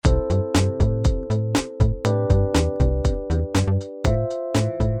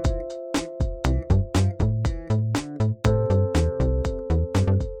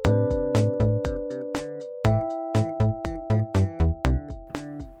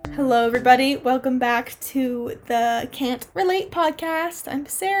Hello, everybody. Welcome back to the Can't Relate podcast. I'm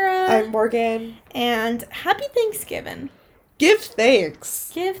Sarah. I'm Morgan. And happy Thanksgiving. Give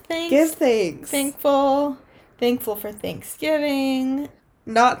thanks. Give thanks. Give thanks. Thankful. Thankful for Thanksgiving.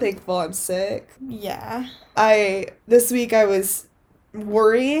 Not thankful I'm sick. Yeah. This week I was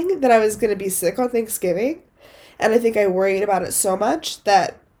worrying that I was going to be sick on Thanksgiving. And I think I worried about it so much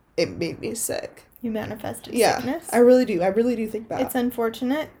that it made me sick. You manifested Yeah, sickness. I really do. I really do think that. It's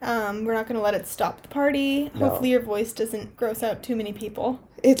unfortunate. We're not going to let it stop the party. No. Hopefully your voice doesn't gross out too many people.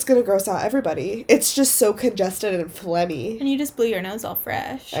 It's going to gross out everybody. It's just so congested and phlegmy. And you just blew your nose all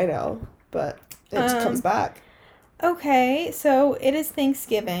fresh. I know, but it comes back. Okay, so it is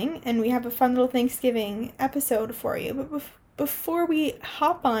Thanksgiving, and we have a fun little Thanksgiving episode for you. But before we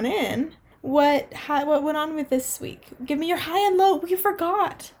hop on in, what went on with this week? Give me your high and low. We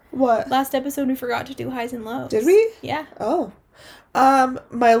forgot. What? Last episode, we forgot to do highs and lows. Did we? Yeah. Oh.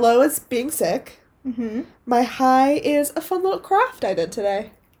 My low is being sick. Mm-hmm. My high is a fun little craft I did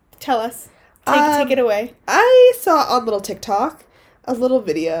today. Tell us. Take it away. I saw on little TikTok a little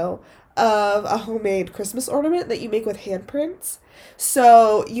video of a homemade Christmas ornament that you make with handprints.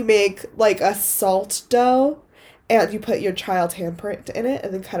 So you make like a salt dough and you put your child's handprint in it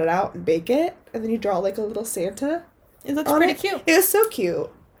and then cut it out and bake it. And then you draw like a little Santa. It looks on pretty it. cute. It was so cute.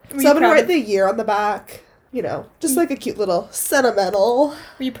 Were So you I'm going to proud write of- the year on the back. You know, just like a cute little sentimental.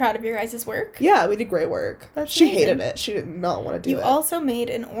 Were you proud of your guys' work? Yeah, we did great work. That's She amazing. hated it. She did not want to do You it. also made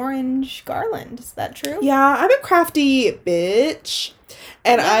an orange garland. Is that true? Yeah, I'm a crafty bitch.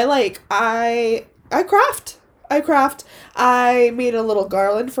 And Yeah. I craft. I made a little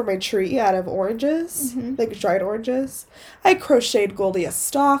garland for my tree out of oranges, like dried oranges. I crocheted Goldie a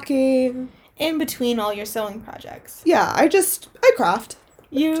stocking. In between all your sewing projects. Yeah, I craft.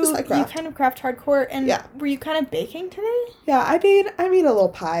 You craft. kind of craft hardcore, and Yeah. were you kind of baking today? Yeah, I made a little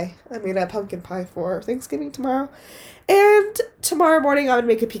pie. I made a pumpkin pie for Thanksgiving tomorrow. And tomorrow morning I'm gonna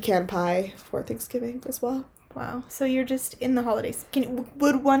make a pecan pie for Thanksgiving as well. Wow. So you're just in the holidays.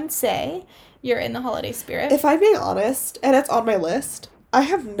 Would one say you're in the holiday spirit? If I'm being honest, and it's on my list, I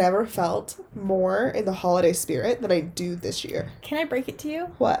have never felt more in the holiday spirit than I do this year. Can I break it to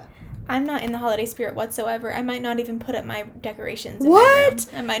you? What? I'm not in the holiday spirit whatsoever. I might not even put up my decorations. In What?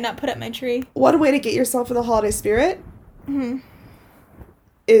 My room. I might not put up my tree. One way to get yourself in the holiday spirit Hmm.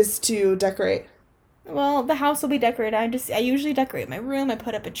 is to decorate. Well, the house will be decorated. I usually decorate my room. I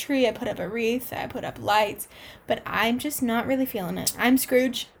put up a tree. I put up a wreath. I put up lights. But I'm just not really feeling it. I'm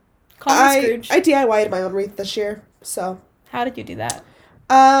Scrooge. Call me Scrooge. I DIY'd my own wreath this year, so. How did you do that?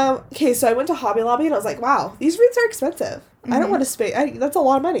 Okay, so I went to Hobby Lobby and I was like, wow, these wreaths are expensive. I don't want to spend, that's a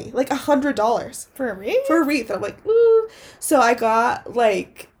lot of money. Like $100 For a wreath? for a wreath. And I'm like, ooh. So I got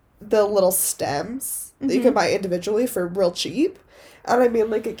like the little stems that you can buy individually for real cheap. And I made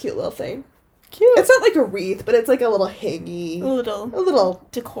like a cute little thing. Cute. It's not like a wreath, but it's like a little hangy. a little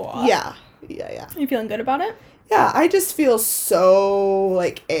decor. Yeah. You feeling good about it? Yeah, I just feel so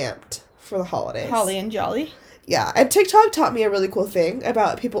like amped for the holidays. Holly and jolly. Yeah, and TikTok taught me a really cool thing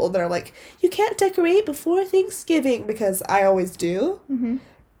about people that are like, you can't decorate before Thanksgiving, because I always do. Mm-hmm.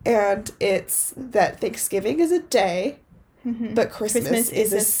 And it's that Thanksgiving is a day, Mm-hmm. but Christmas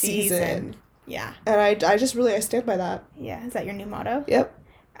is a season. Yeah. And I just really, I stand by that. Yeah. Is that your new motto? Yep.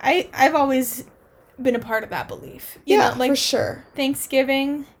 I've always been a part of that belief. You Yeah, know, like for sure.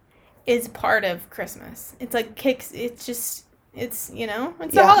 Thanksgiving is part of Christmas. It's like it's you know,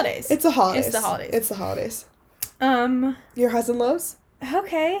 it's Yeah, the holidays. It's the holidays. It's the holidays. It's the holidays. Um, Your highs and lows?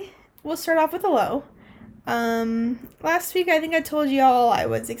 okay. We'll start off with a low. Last week I think I told y'all I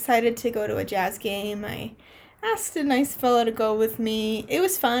was excited to go to a jazz game. I asked a nice fellow to go with me. It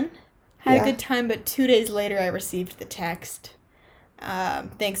was fun. Had Yeah. a good time, but 2 days later I received the text.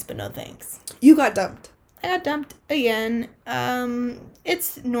 Thanks, but no thanks. You got dumped. I got dumped again.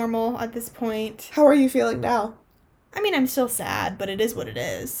 It's normal at this point. How are you feeling now? I mean, I'm still sad, but it is what it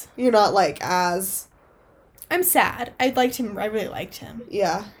is. You're not like as, I'm sad. I liked him. I really liked him.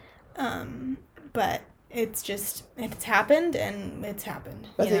 yeah. But it's happened, and it's happened.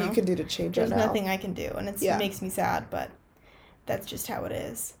 Nothing you can do to change There's it now. nothing I can do, and it makes me sad, but that's just how it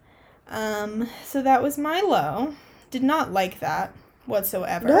is. So that was my low. Did not like that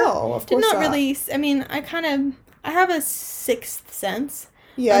whatsoever. No, of Did course not not. really. I mean, I have a sixth sense.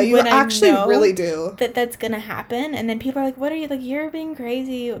 Yeah, And you when I actually know really do. That's gonna happen, and then people are like, "What are you like? You're being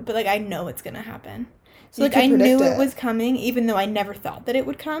crazy," but like I know it's gonna happen. So You like can I knew predict it it. was coming, even though I never thought that it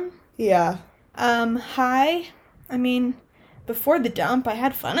would come. Yeah. High. I mean, before the dump, I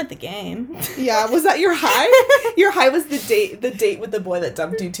had fun at the game. Yeah, was that your high? Your high was the date with the boy that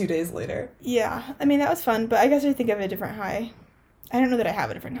dumped you 2 days later. Yeah, I mean that was fun, but I guess I think of a different high. I don't know that I have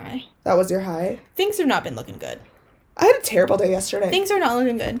a different high. That was your high? Things have not been looking good. I had a terrible day yesterday. Things are not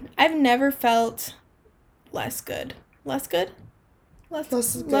looking good. I've never felt less good. Less good?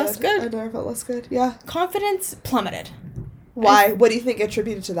 Less good. I never felt less good. Yeah. Confidence plummeted. Why? What do you think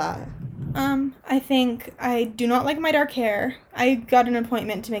attributed to that? I think I do not like my dark hair. I got an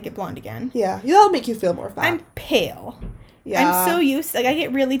appointment to make it blonde again. Yeah. That'll make you feel more fat. I'm pale. Yeah. I'm so used, like, I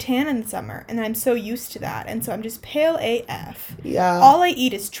get really tan in the summer, and I'm so used to that, and so I'm just pale AF. Yeah. All I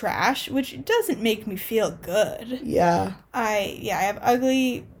eat is trash, which doesn't make me feel good. Yeah. I have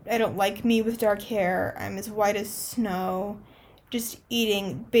ugly, I don't like me with dark hair. I'm as white as snow.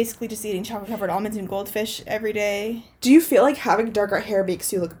 Basically just eating chocolate-covered almonds and goldfish every day. Do you feel like having darker hair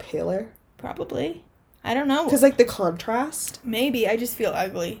makes you look paler? Probably. I don't know. Because, like, the contrast? Maybe. I just feel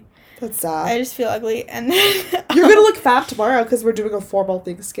ugly. That's sad. I just feel ugly, and then... You're gonna look fat tomorrow because we're doing a formal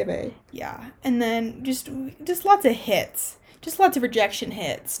Thanksgiving. Yeah, and then just lots of hits. Just lots of rejection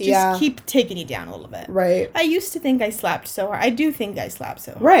hits. Yeah. Keep taking you down a little bit. Right. I used to think I slapped so hard. I do think I slap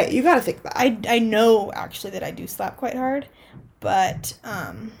so hard. Right, you gotta think that. I know, actually, that I do slap quite hard, but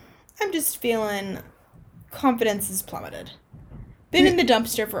I'm just feeling confidence has plummeted. Been in the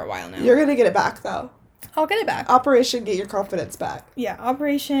dumpster for a while now. You're gonna get it back, though. I'll get it back. Operation Get Your Confidence Back. Yeah,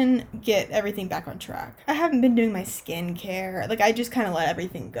 Operation Get Everything Back on Track. I haven't been doing my skincare. Like, I just kind of let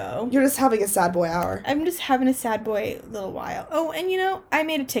everything go. You're just having a sad boy hour. I'm just having a sad boy little while. Oh, and I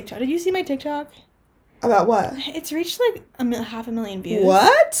made a TikTok. Did you see my TikTok? About what? It's reached like 500,000 views.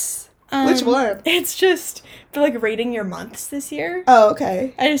 What? Which one? It's just for like rating your months this year. Oh,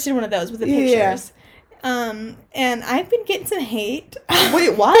 okay. I just did one of those with the Yeah. pictures. And I've been getting some hate.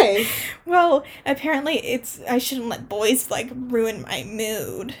 Wait, why? Well, apparently I shouldn't let boys, like, ruin my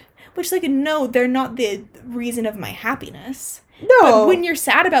mood. Which, like, no, they're not the reason of my happiness. No. But when you're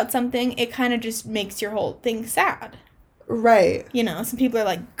sad about something, it kind of just makes your whole thing sad. Right. Some people are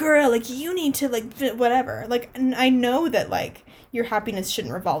like, girl, like, you need to, like, whatever. Like, I know that, like, your happiness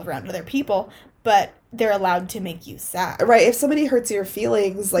shouldn't revolve around other people, but they're allowed to make you sad. Right. If somebody hurts your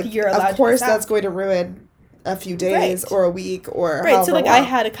feelings, like, You're allowed of course to be sad. that's going to ruin a few days or a week or Right, so, however like, long. I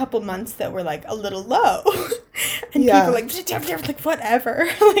had a couple months that were, like, a little low. And Yeah. people were like, whatever.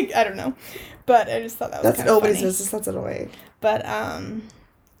 Like, I don't know. But I just thought that was That's kind of nobody's funny. business. That's annoying. But,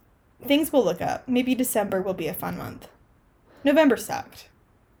 things will look up. Maybe December will be a fun month. November sucked.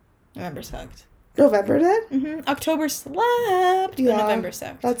 November did? October slapped, but November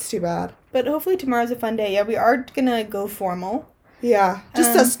sucked. That's too bad. But hopefully tomorrow's a fun day. Yeah, we are gonna go formal. Yeah.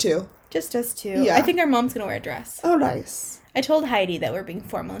 Just us two. Just us two. Yeah. I think our mom's gonna wear a dress. Oh, nice. I told Heidi that we're being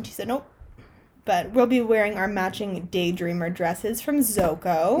formal, and she said nope. But we'll be wearing our matching Daydreamer dresses from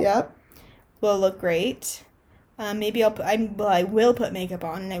Zoko. Yep. Will look great. Maybe I will put makeup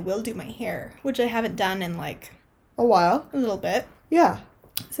on, and I will do my hair, which I haven't done in, like, A while. a little bit. Yeah.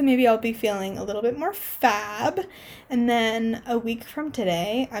 So maybe I'll be feeling a little bit more fab. And then a week from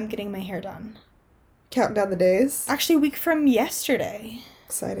today, I'm getting my hair done. Counting down the days. Actually, a week from yesterday.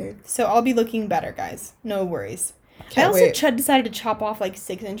 Exciting. So I'll be looking better, guys. No worries. Can't I also wait. decided to chop off like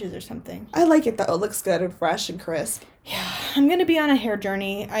 6 inches or something. I like it though. It looks good and fresh and crisp. Yeah, I'm going to be on a hair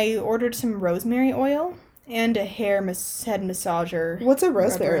journey. I ordered some rosemary oil and a head massager. What's a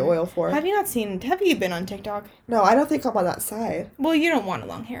rosemary rubber. oil for? Have you been on TikTok? No, I don't think I'm on that side. Well, you don't want a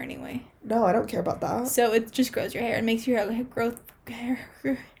long hair anyway. No, I don't care about that. So it just grows your hair. It makes your hair like hair.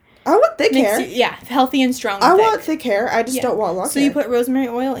 I want thick hair. Yeah, healthy and strong. I and want thick. thick hair. I just Yeah. don't want long So hair. you put rosemary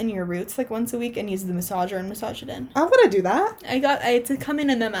oil in your roots like once a week and use the massager and massage it in. I want to do that. It's come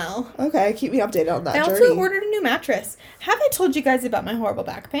in a memo. Okay, keep me updated on that I journey. also ordered a new mattress. Have I told you guys about my horrible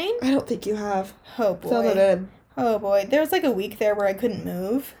back pain? I don't think you have. Oh boy. Fill it in. Oh boy. There was like a week there where I couldn't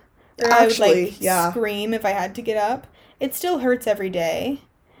move. Or Actually, I would like yeah. scream if I had to get up. It still hurts every day,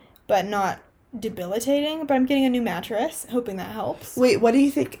 but not debilitating. But I'm getting a new mattress, hoping that helps. Wait, what do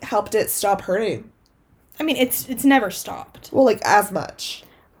you think helped it stop hurting? I mean, it's never stopped. Well, like as much.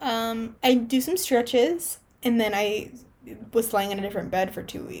 I do some stretches, and then I was laying in a different bed for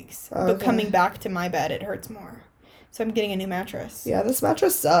 2 weeks. But Okay. coming back to my bed, it hurts more. So I'm getting a new mattress. Yeah, this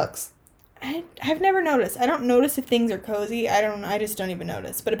mattress sucks. I've never noticed. I don't notice if things are cozy. I just don't even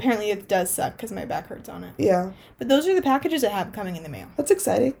notice. But apparently it does suck because my back hurts on it. Yeah, But those are the packages I have coming in the mail. that's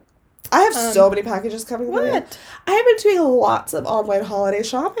exciting. I have so many packages coming in the mail. What? I have been doing lots of online holiday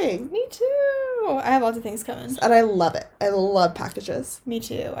shopping. Me too. I have lots of things coming. And I love it. I love packages. Me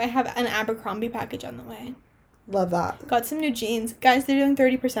too. I have an Abercrombie package on the way. Love that. Got some new jeans. Guys, they're doing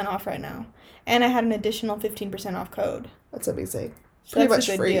 30% off right now. And I had an additional 15% off code. That's amazing. So Pretty that's much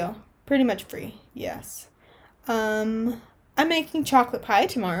a good free. deal. Pretty much free, yes. I'm making chocolate pie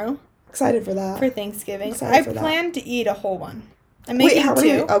tomorrow Excited for that. for Thanksgiving. Excited I for that. plan to eat a whole one. I'm making how two.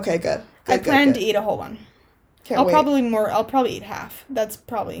 many? Okay, good. I Good, plan good, to good. eat a whole one. Can't I'll wait. probably eat half. That's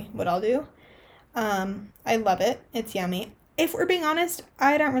probably what I'll do. I love it. It's yummy. If we're being honest,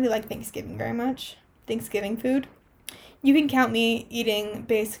 I don't really like Thanksgiving very much. Thanksgiving food. You can count me eating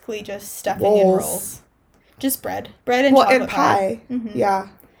basically just stuffing and rolls. Just bread. Bread and chocolate and pie. Mhm. Yeah.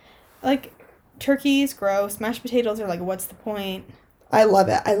 Like, turkey's gross. Mashed potatoes are like, what's the point? I love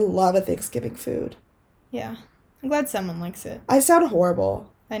it. I love a Thanksgiving food. Yeah. I'm glad someone likes it. I sound horrible.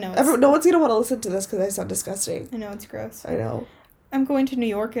 I know No one's going to want to listen to this because I sound disgusting. I know it's gross. I know. I'm going to New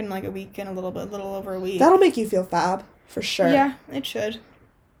York in like a week and a little over a week. That'll make you feel fab, for sure. Yeah, it should.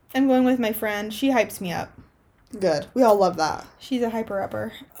 I'm going with my friend. She hypes me up. Good. We all love that. She's a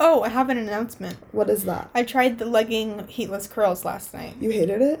hyper-upper. Oh, I have an announcement. What is that? I tried the legging heatless curls last night, You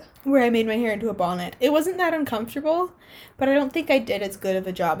hated it? where I made my hair into a bonnet. It wasn't that uncomfortable, but I don't think I did as good of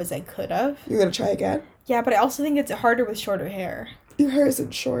a job as I could have. You're going to try again? Yeah, but I also think it's harder with shorter hair. Your hair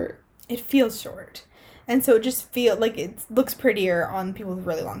isn't short. It feels short. And so it just feels like it looks prettier on people with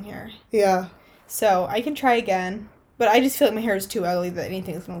really long hair. Yeah. So I can try again, but I just feel like my hair is too ugly that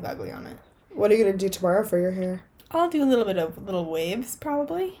anything's going to look ugly on it. What are you going to do tomorrow for your hair? I'll do a little bit of little waves,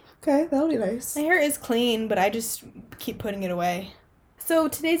 probably. Okay, that'll be nice. My hair is clean, but I just keep putting it away. So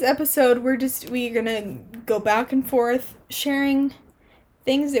today's episode, we're gonna go back and forth, sharing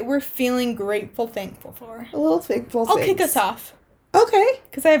things that we're feeling thankful for. A little thankful I'll things. kick us off, Okay.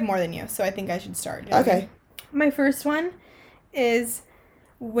 because I have more than you, so I think I should start. You know what I Okay. mean? My first one is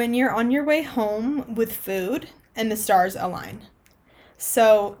when you're on your way home with food and the stars align.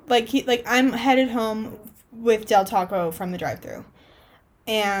 So, I'm headed home with Del Taco from the drive-thru,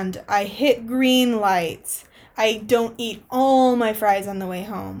 and I hit green lights. I don't eat all my fries on the way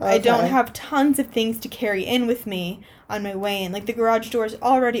home. I don't Okay. have tons of things to carry in with me on my way in. Like, the garage door's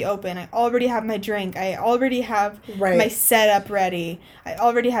already open. I already have my drink. I already have Right. my setup ready. I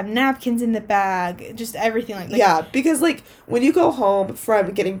already have napkins in the bag. Just everything like Yeah, because, like, when you go home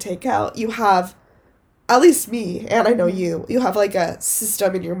from getting takeout, you have, at least me, and I know you have, like, a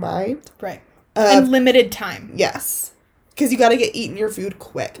system in your mind. Right. Of, And limited time. yes. Because you got to get eating your food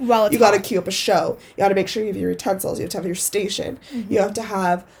quick. While it's you got to hot. queue up a show. You got to make sure you have your utensils. You have to have your station. Mm-hmm. You have to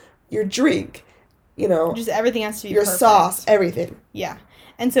have your drink. You know, Just everything has to be your perfect. sauce, everything. Yeah.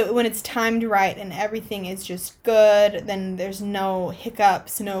 And so when it's timed right and everything is just good, then there's no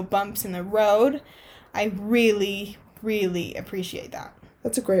hiccups, no bumps in the road. I really, really appreciate that.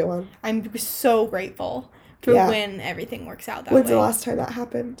 That's a great one. I'm so grateful for Yeah. when everything works out that When's way. the last time that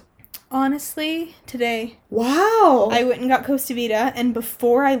happened? Honestly, today. Wow. I went and got Costa Vida, and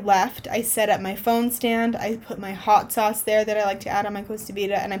before I left, I set up my phone stand. I put my hot sauce there that I like to add on my Costa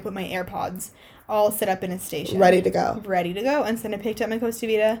Vida, and I put my AirPods all set up in a station. Ready to go. Ready to go. And so then I picked up my Costa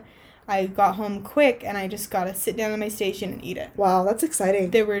Vida. I got home quick, and I just got to sit down on my station and eat it. Wow, that's exciting.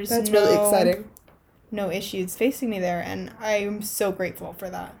 There was That's really exciting. no issues facing me there, and I'm so grateful for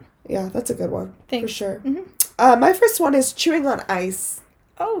that. Yeah, that's a good one. Thanks. For sure. Mhm. My first one is chewing on ice.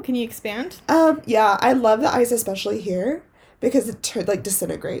 Oh, can you expand? Yeah, I love the ice, especially here, because it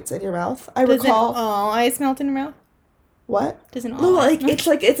disintegrates in your mouth. I Doesn't recall all ice melt in your mouth? what? Doesn't all No, ice like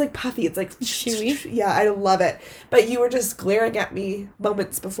melt? it's like puffy. It's like Chewy? Yeah, I love it. But you were just glaring at me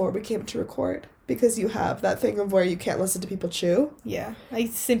moments before we came to record because you have that thing of where you can't listen to people chew. Yeah, I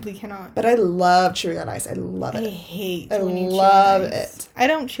simply cannot. But I love chewing on ice. I love I it. hate I when you love chew on ice. it. I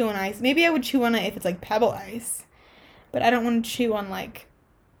don't chew on ice. Maybe I would chew on it if it's like pebble ice. But I don't want to chew on like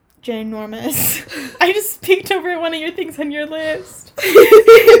ginormous. I just peeked over at one of your things on your list.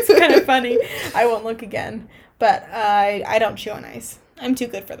 It's kind of funny. I won't look again. But I don't chew on ice. I'm too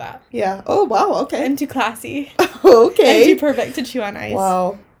good for that. Yeah. Oh wow. Okay. I'm too classy. Okay. I'm too perfect to chew on ice.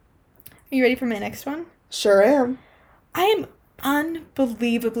 Wow. Are you ready for my next one? Sure am. I am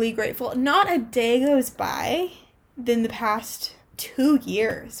unbelievably grateful. Not a day goes by in the past 2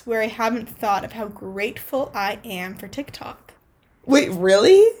 years where I haven't thought of how grateful I am for TikTok. Wait,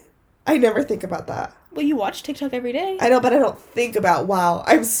 really? I never think about that. Well, you watch TikTok every day. I know, but I don't think about, wow,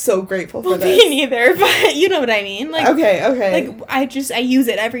 I'm so grateful for Well, this. me neither, but you know what I mean. Like, Okay. like I use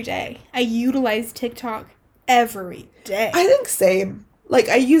it every day. I utilize TikTok every day. I think same. Like,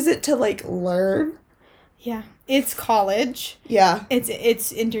 I use it to, like, learn. Yeah. It's college. Yeah.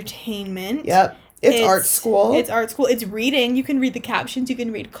 It's entertainment. Yep. It's art school. It's art school. It's reading. You can read the captions. You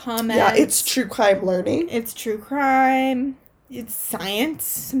can read comments. Yeah, it's true crime learning. It's true crime. it's science.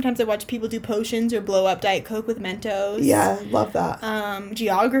 Sometimes I watch people do potions or blow up Diet Coke with Mentos. Yeah, love that.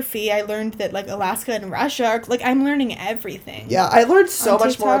 Geography. I learned that like Alaska and Russia are, like, I'm learning everything. Yeah, I learned so On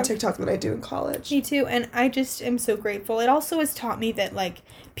much more on TikTok. TikTok than I do in college. Me too, and I just am so grateful. It also has taught me that, like,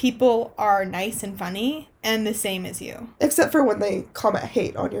 people are nice and funny and the same as you. Except for when they comment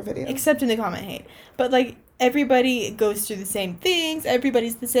hate on your video. Except in the comment hate. But, like, everybody goes through the same things.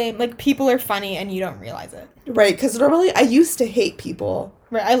 Everybody's the same. Like, people are funny and you don't realize it. Right, because normally I used to hate people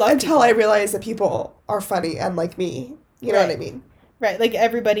Right, I love until people. I realized that people are funny and like me. You know what I Right. mean? Right, like,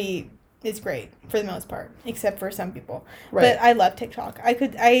 everybody is great for the most part, except for some people. Right. But I love TikTok.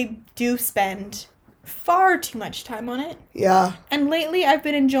 I do spend far too much time on it. Yeah. And lately I've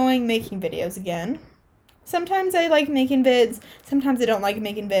been enjoying making videos again. Sometimes I like making vids. Sometimes I don't like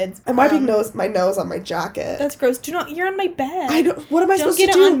making vids. I'm wiping my nose on my jacket. That's gross. Do not. You're on my bed. I don't. What am I Don't supposed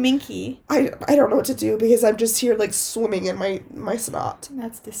get to it do? on Minky. I don't know what to do because I'm just here like swimming in my snot.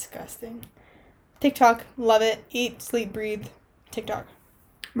 That's disgusting. TikTok, love it. Eat, sleep, breathe. TikTok.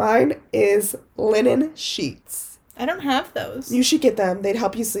 Mine is linen sheets. I don't have those. You should get them. They'd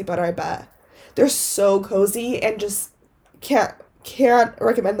help you sleep better, I bet. They're so cozy and just can't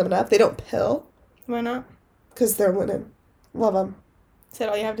recommend them enough. They don't pill Why not? because they're linen. Love them. Is that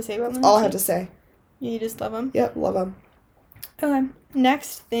all you have to say about them? All I have to say. You just love them. Yep, love them. Okay.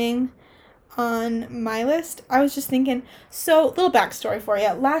 Next thing on my list, I was just thinking, so little backstory for you.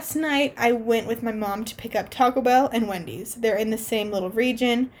 Last night I went with my mom to pick up Taco Bell and Wendy's. They're in the same little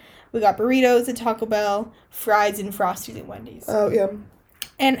region. We got burritos at Taco Bell, fries and Frosties at Wendy's. Oh, yeah.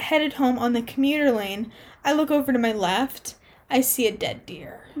 And headed home on the commuter lane, I look over to my left, I see a dead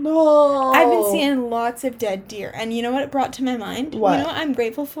deer. No. I've been seeing lots of dead deer, and you know what it brought to my mind? What? You know what I'm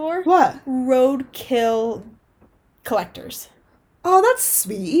grateful for? What? Roadkill collectors. Oh, that's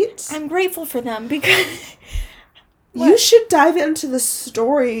sweet. I'm grateful for them because You should dive into the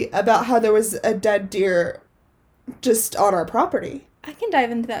story about how there was a dead deer just on our property. I can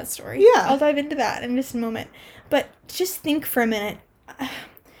dive into that story. Yeah. I'll dive into that in just a moment. But just think for a minute.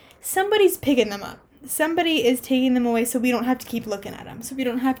 Somebody's picking them up. Somebody is taking them away so we don't have to keep looking at them. So we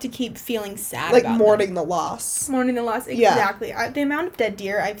don't have to keep feeling sad Like about mourning the loss. them. Mourning the loss. Yeah. Exactly. The amount of dead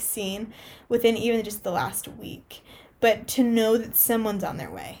deer I've seen within even just the last week. But to know that someone's on their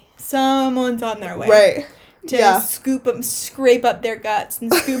way. Someone's on their way. Right. To Yeah. scoop them, scrape up their guts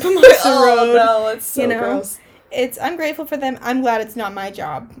and scoop them off the road. Oh, no, it's so you know? gross. I'm grateful for them. I'm glad it's not my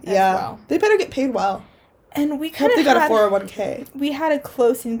job as Yeah. well. They better get paid well. And we Hope kind they of got a had 401k. we had a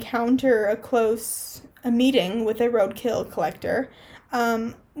close encounter, a meeting with a roadkill collector.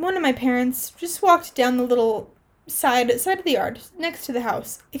 One of my parents just walked down the little side of the yard next to the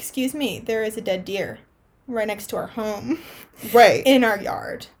house. Excuse me, there is a dead deer right next to our home Right. in our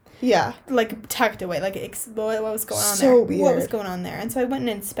yard. Yeah. Like tucked away, like what was going on So there? weird. What was going on there? And so I went and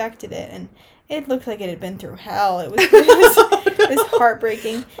inspected it, and it looked like it had been through hell. It was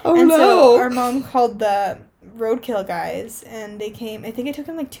heartbreaking. Oh, and no. so our mom called the roadkill guys, and they came. I think it took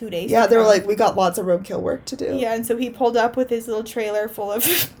them like 2 days. Yeah, to they were come. like, we got lots of roadkill work to do. Yeah, and so he pulled up with his little trailer full of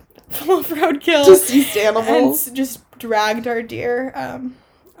roadkill. Deceased and animals. just dragged our deer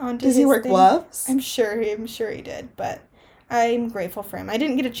onto Does he his wear thing. gloves? I'm sure he did, but I'm grateful for him. I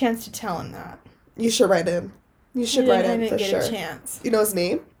didn't get a chance to tell him that. You should write in. You should I write in didn't for get sure. a chance. You know his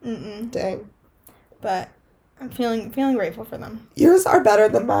name? Mm-mm. Dang. But I'm feeling grateful for them. Yours are better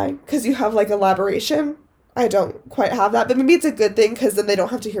than mine because you have like elaboration. I don't quite have that, but maybe it's a good thing because then they don't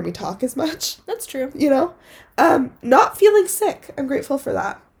have to hear me talk as much. That's true. You know, not feeling sick. I'm grateful for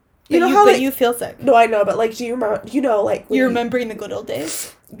that. You know how but like you feel sick. no, I know, but like, do you remember? You know, like when You're remembering the good old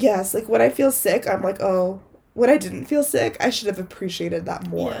days. yes, like when I feel sick, I'm like, oh, when I didn't feel sick, I should have appreciated that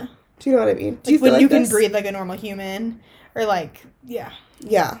more. Yeah. Do you know what I mean? Do Like when feel you like can this? breathe like a normal human, or like yeah,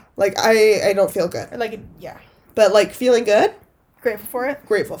 Yeah, like I don't feel good, or like yeah. but like feeling good, Grateful for it.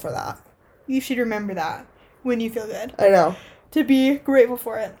 grateful for that. You should remember that when you feel good. I know, To be grateful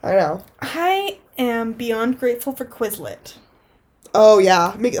for it. I know. I am beyond grateful for Quizlet. Oh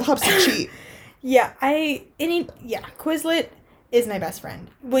yeah, make it helps you cheat. Yeah, Quizlet is my best friend.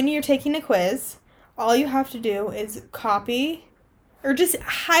 When you're taking a quiz, all you have to do is copy or just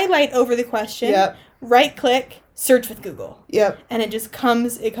highlight over the question, Yep. right click, search with Google. Yep. And it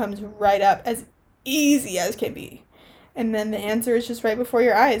comes right up as easy as can be. And then the answer is just right before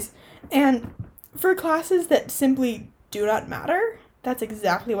your eyes. And for classes that simply do not matter, that's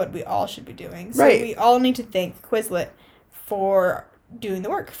exactly what we all should be doing. So Right. we all need to thank Quizlet for doing the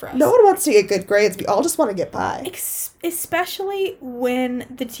work for us. No one wants to get good grades. We all just want to get by. Especially when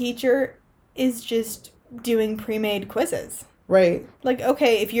the teacher is just doing pre-made quizzes. Right. Like,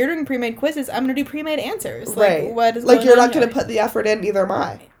 okay, if you're doing pre-made quizzes, I'm going to do pre-made answers. Like, Right. what is like, going you're on not going here? to put the effort in, neither am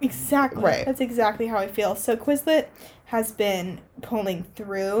I. Exactly. Right. That's exactly how I feel. So Quizlet has been pulling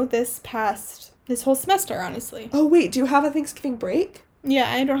through this whole semester, honestly. Oh, wait, do you have a Thanksgiving break?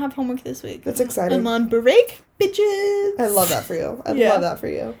 Yeah, I don't have homework this week. That's exciting. I'm on break, bitches. I love that for you. I Yeah. love that for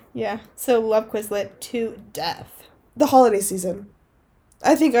you. Yeah. So love Quizlet to death. The holiday season.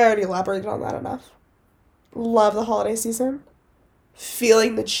 I think I already elaborated on that enough. Love the holiday season.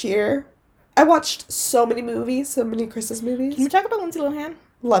 Feeling the cheer. I watched so many movies, so many Christmas movies. Can we talk about Lindsay Lohan?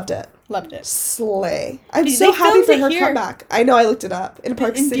 Loved it. Loved it. Slay. I'm They so happy filmed for it her here. comeback. I know, I looked it up. In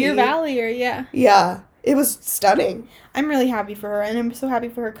Park In City. Deer Valley, or yeah. Yeah. It was stunning. I'm really happy for her, and I'm so happy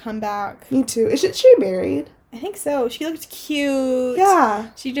for her comeback. Me too. Isn't she married? I think so. She looked cute. Yeah.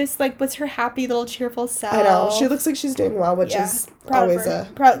 She just, like, was her happy little cheerful self. I know. She looks like she's doing well, which Yeah. is Proud always of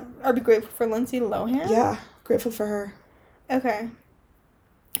her. Are we grateful for Lindsay Lohan? Yeah. Grateful for her. Okay.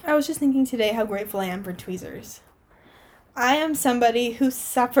 I was just thinking today how grateful I am for tweezers. I am somebody who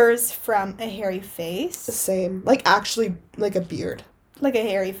suffers from a hairy face. Same. Like, actually, like a beard. Like a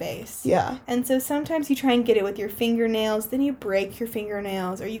hairy face. Yeah. And so sometimes you try and get it with your fingernails, then you break your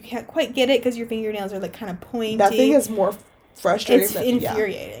fingernails, or you can't quite get it because your fingernails are, like, kind of pointy. Nothing is more frustrating It's than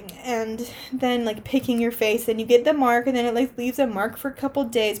infuriating. And then, like, picking your face, then you get the mark, and then it, like, leaves a mark for a couple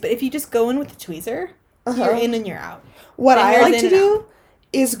days. But if you just go in with a tweezer, you're in and you're out. What The I hair's like in to and do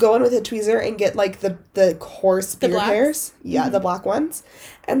is go in with a tweezer and get like the coarse The beard blacks? hairs. Yeah, Mhm. the black ones.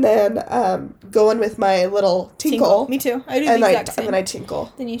 And then go in with my little tinkle. Me too. I do and the I exact same. and then I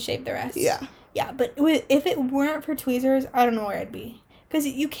tinkle. Then you shave the rest. Yeah. Yeah, but if it weren't for tweezers, I don't know where I'd be. Because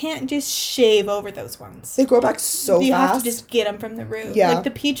you can't just shave over those ones. They grow back so you fast. have to just get them from the root. Yeah. Like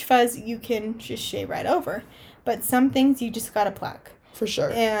the peach fuzz, you can just shave right over. But some things you just gotta pluck. For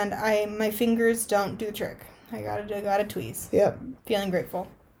sure. And my fingers don't do the trick. I gotta tweeze. Yep. Feeling grateful.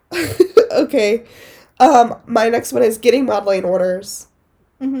 Okay. My next one is getting modeling orders.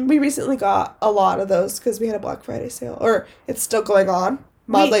 Mm-hmm. We recently got a lot of those because we had a Black Friday sale. Or it's still going on.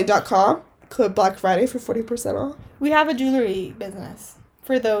 Modeling.com. Code Black Friday for 40% off. We have a jewelry business.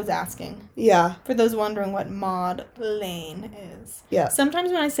 For those asking. Yeah. For those wondering what Mod Lane is. Yeah.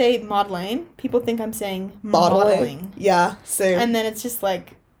 Sometimes when I say Mod Lane, people think I'm saying Modeling. Yeah. Same. And then it's just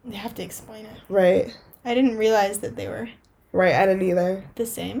like, you have to explain it. Right. I didn't realize that they were Right. I didn't either. the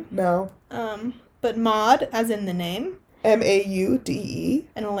same. No. But mod, as in the name, MAUDE.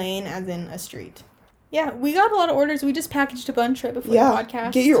 and lane, as in a street. Yeah, we got a lot of orders. We just packaged a bunch right before the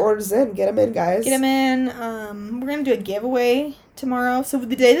podcast. Get your orders in. Get them in, guys. Get them in. We're going to do a giveaway tomorrow. So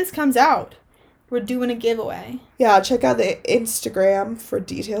the day this comes out, we're doing a giveaway. Yeah, check out the Instagram for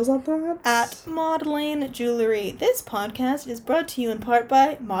details on that. At Mod Lane Jewelry. This podcast is brought to you in part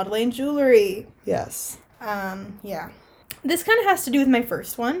by Mod Lane Jewelry. Yes. Yeah. This kind of has to do with my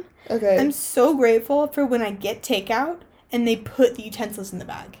first one. Okay. I'm so grateful for when I get takeout and they put the utensils in the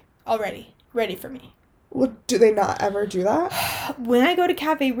bag already, ready for me. Well, do they not ever do that? When I go to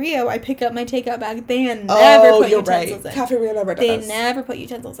Cafe Rio, I pick up my takeout bag. They never put you're utensils right. in. Cafe Rio never does. They never put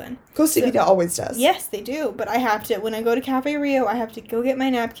utensils in. Costa Rica always does. Yes, they do. But I have to, when I go to Cafe Rio, I have to go get my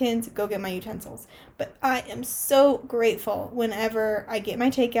napkins, go get my utensils. But I am so grateful whenever I get my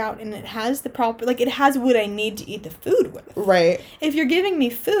takeout and it has the proper, like, it has what I need to eat the food with. Right. If you're giving me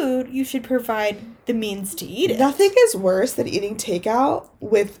food, you should provide the means to eat it. Nothing is worse than eating takeout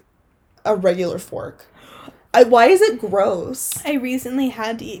with a regular fork. Why is it gross? I recently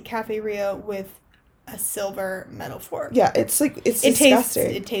had to eat Cafe Rio with a silver metal fork. Yeah, it's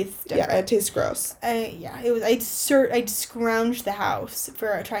disgusting. It tastes different. Yeah, it tastes gross. I scrounged the house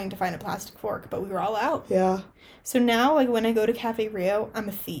for trying to find a plastic fork, but we were all out. Yeah. So now, like, when I go to Cafe Rio, I'm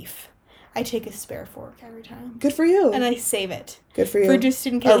a thief. I take a spare fork every time. Good for you. And I save it. Good for you. For just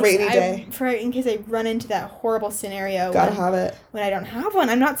in case. A rainy day. In case I run into that horrible scenario. Gotta have it. When I don't have one.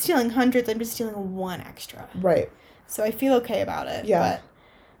 I'm not stealing hundreds, I'm just stealing one extra. Right. So I feel okay about it. Yeah.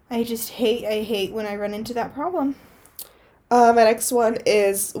 But I hate when I run into that problem. My next one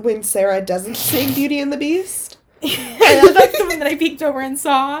is when Sarah doesn't sing Beauty and the Beast. That's the one that I peeked over and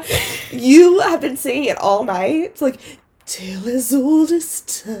saw. You have been singing it all night. It's like, till as old as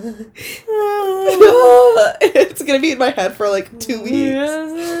time. It's gonna be in my head for like 2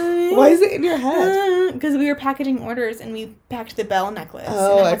 weeks. Why is it in your head? Because we were packaging orders and we packed the bell necklace.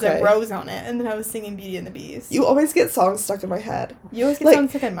 Oh, and it has okay. a rose on it. And then I was singing Beauty and the Beast. You always get songs stuck in my head. You always get like, songs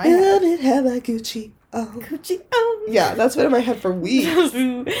stuck in my head. Have a Gucci. Oh. Gucci, oh. Yeah, that's been in my head for weeks. That's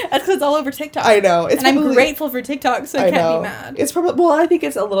because it's all over TikTok. I know. And I'm grateful for TikTok, so I can't be mad. It's probably, well, I think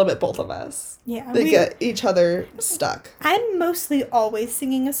it's a little bit both of us. Yeah. They get each other stuck. I'm mostly always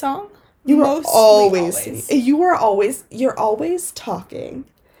singing a song. You were Mostly always. You're always talking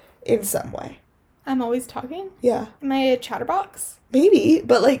in some way. I'm always talking? Yeah. Am I a chatterbox? Maybe,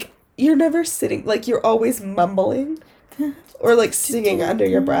 but like you're never sitting, like you're always mumbling or like singing under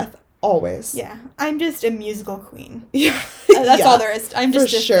your breath. Always. Yeah. I'm just a musical queen. Yeah. That's all there is. I'm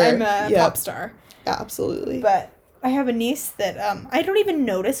just I'm a Yep. pop star. Absolutely. But I have a niece that I don't even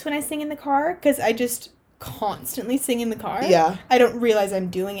notice when I sing in the car because I just constantly sing in the car. Yeah. I don't realize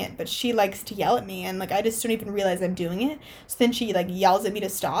I'm doing it, but she likes to yell at me and like I just don't even realize I'm doing it. So then she like yells at me to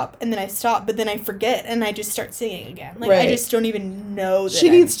stop and then I stop, but then I forget and I just start singing again. Like I just don't even know that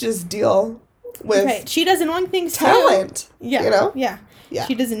she needs to just deal with right. She doesn't want things talent. Too. Yeah. You know? Yeah. Yeah.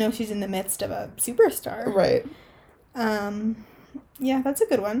 She doesn't know she's in the midst of a superstar. Right. Yeah, that's a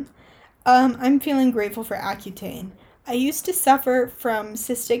good one. I'm feeling grateful for Accutane. I used to suffer from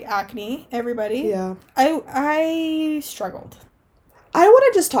cystic acne, everybody. Yeah. I struggled. I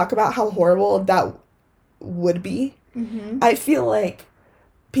want to just talk about how horrible that would be. Mm-hmm. I feel like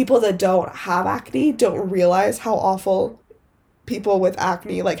people that don't have acne don't realize how awful people with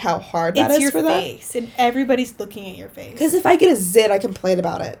acne, like how hard that is for them. It's your face, and everybody's looking at your face. Because if I get a zit, I complain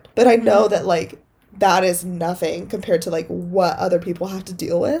about it. But I know that, like, that is nothing compared to, like, what other people have to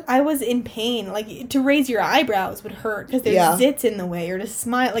deal with. I was in pain. Like, to raise your eyebrows would hurt because there's zits in the way, or to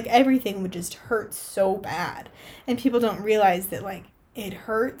smile. Like, everything would just hurt so bad. And people don't realize that, like, it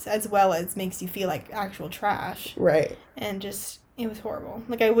hurts as well as makes you feel like actual trash. Right. And just, it was horrible.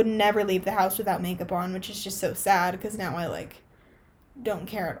 Like, I would never leave the house without makeup on, which is just so sad because now I, like, don't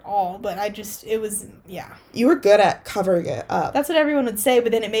care at all. But it was, yeah. You were good at covering it up. That's what everyone would say,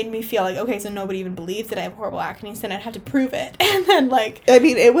 but then it made me feel like, okay, so nobody even believes that I have horrible acne, so then I'd have to prove it. And then, like... I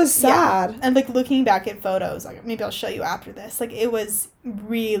mean, it was sad. Yeah. And, like, looking back at photos, like, maybe I'll show you after this. Like, it was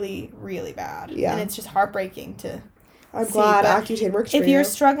really, really bad. Yeah. And it's just heartbreaking to I'm glad Accutane works for you. If you're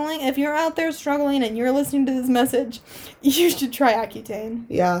struggling, if you're out there struggling and you're listening to this message, you should try Accutane.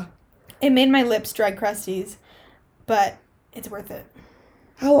 Yeah. It made my lips dry crusties, but it's worth it.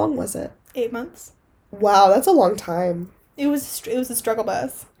 How long was it? 8 months. Wow, that's a long time. It was a struggle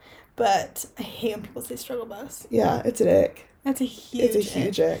bus, but I hate when people say struggle bus. Yeah, it's an ick. That's a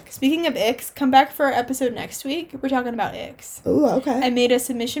huge ick. Speaking of icks, come back for our episode next week. We're talking about icks. Ooh, okay. I made a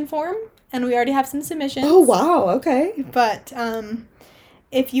submission form, and we already have some submissions. Oh, wow, okay. But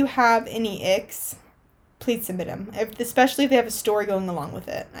if you have any icks, please submit them, especially if they have a story going along with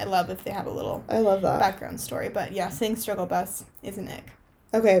it. I love if they have a little background story. But yeah, saying struggle bus is an ick.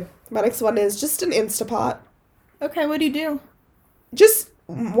 Okay, my next one is just an Instapot. Okay, what do you do? Just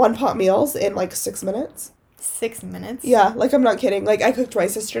one-pot meals in like 6 minutes. 6 minutes? Yeah, like I'm not kidding. Like I cooked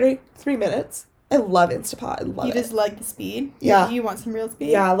rice yesterday, 3 minutes. I love Instapot. I love it. You just like the speed? Yeah. You want some real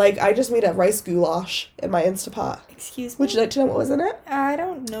speed? Yeah, like I just made a rice goulash in my Instapot. Excuse me? Would you like to know what was in it? I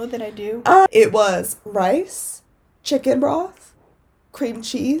don't know that I do. It was rice, chicken broth, cream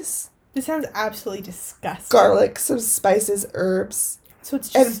cheese. This sounds absolutely disgusting. Garlic, some spices, herbs. So it's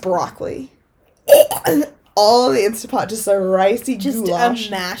just... And broccoli. All in the Instapot, just a ricey goulash. Just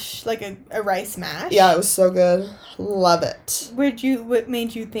a mash, like a rice mash? Yeah, it was so good. Love it. What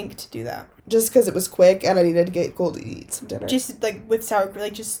made you think to do that? Just because it was quick and I needed to get Goldie to eat some dinner. Just like with sour,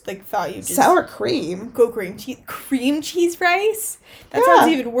 like just like thought you just... Sour cream? Go cream cheese rice? That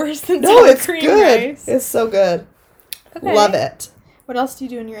sounds even worse than sour it's cream good. Rice. It's so good. Okay. Love it. What else do you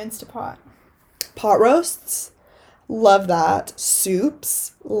do in your Instapot? Pot roasts. Love that.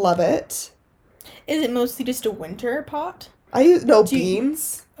 Soups. Love it. Is it mostly just a winter pot? I use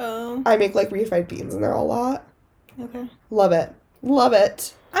beans. Oh. I make like refried beans in there a lot. Okay. Love it. Love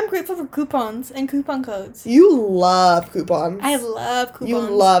it. I'm grateful for coupons and coupon codes. You love coupons. I love coupons. You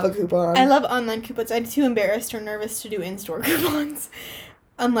love a coupon. I love online coupons. I'm too embarrassed or nervous to do in-store coupons.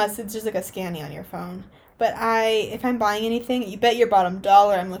 Unless it's just like a scanny on your phone. But if I'm buying anything, you bet your bottom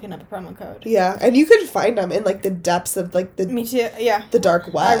dollar I'm looking up a promo code. Yeah, and you can find them in like the depths of like the... Me too, yeah. The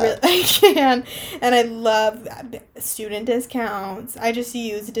dark web. I can. And I love student discounts. I'm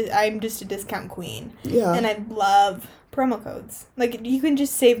just a discount queen. Yeah. And I love promo codes. Like, you can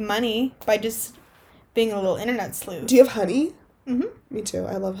just save money by just being a little internet sleuth. Do you have Honey? Mm-hmm. Me too.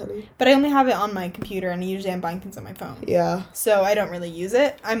 I love Honey. But I only have it on my computer, and usually I'm buying things on my phone. Yeah. So I don't really use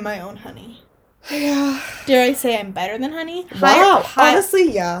it. I'm my own Honey. Yeah. Dare I say I'm better than Honey? Wow.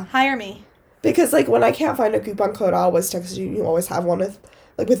 Honestly, yeah. Hire me. Because, like, when I can't find a coupon code, I always text you. You always have one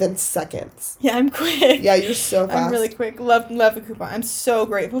within seconds. Yeah, I'm quick. Yeah, you're so fast. I'm really quick. Love a coupon. I'm so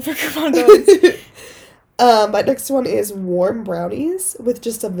grateful for coupon codes. My next one is warm brownies with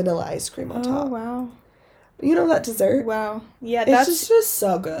just a vanilla ice cream on top. Oh, wow. You know that dessert? Wow. Yeah, It's just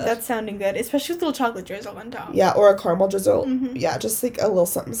so good. That's sounding good, especially with little chocolate drizzle on top. Yeah, or a caramel drizzle. Mhm. Yeah, just like a little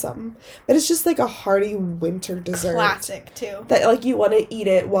something something. But it's just like a hearty winter dessert. Classic too. That like you want to eat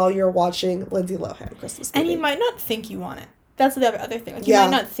it while you're watching Lindsay Lohan Christmas movie. And you might not think you want it. That's the other thing. Like, you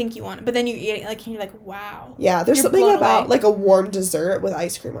might not think you want it, but then you eat it, like, and you're like, wow. Yeah, there's You're something blown about away. like a warm dessert with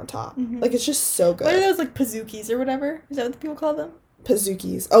ice cream on top. Mhm. Like it's just so good. What are those, like, pazookies or whatever? Is that what the people call them?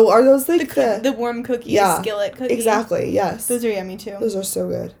 Pazookies. Oh, are those like The warm cookies, skillet cookies. Exactly, yes. Those are yummy too. Those are so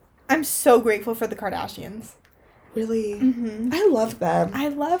good. I'm so grateful for the Kardashians. Really? Mm-hmm. I love them. I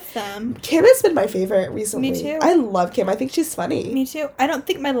love them. Kim has been my favorite recently. Me too. I love Kim. I think she's funny. Me too. I don't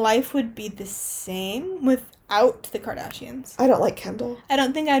think my life would be the same without the Kardashians. I don't like Kendall. I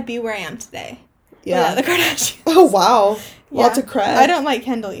don't think I'd be where I am today Yeah. without the Kardashians. Oh, wow. Yeah. Lots of cred. I don't like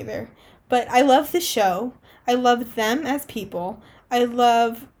Kendall either. But I love the show. I love them as people. I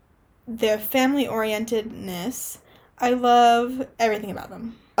love their family orientedness. I love everything about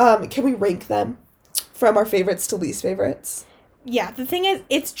them. Can we rank them from our favorites to least favorites? Yeah, the thing is,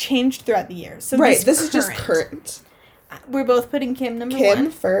 it's changed throughout the years. So Right, this is just current. We're both putting Kim number Kim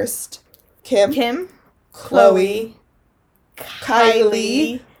one. first. Kim, Kim, Chloe,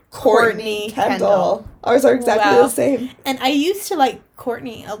 Kylie, Kourtney, Kendall. Ours are exactly Wow. the same. And I used to like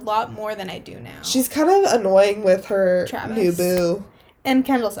Kourtney a lot more than I do now. She's kind of annoying with her Travis. new boo. And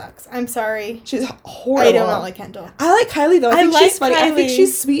Kendall sucks. I'm sorry. She's horrible. I do not like Kendall. I like Kylie though. I think like she's funny. I think Kylie.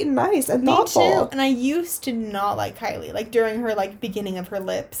 she's sweet and nice and Me thoughtful. too. And I used to not like Kylie. Like during her like beginning of her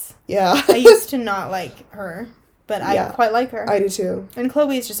lips. Yeah. I used to not like her. But Yeah. I quite like her. I do too. And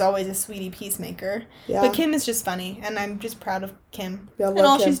Chloe is just always a sweetie peacemaker. Yeah. But Kim is just funny. And I'm just proud of Kim. Yeah, and love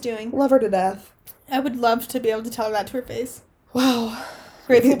all Kim. she's doing. Love her to death. I would love to be able to tell her that to her face. Wow.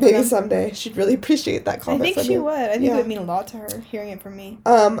 Grateful for Maybe them. someday she'd really appreciate that I comment. think from she you. would. I think Yeah. it would mean a lot to her, hearing it from me.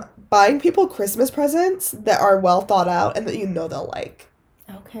 Buying people Christmas presents that are well thought out and that you know they'll like.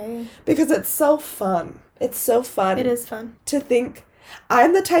 Okay. Because it's so fun. It's so fun. It is fun. To think.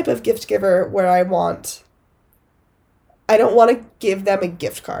 I'm the type of gift giver where I don't want to give them a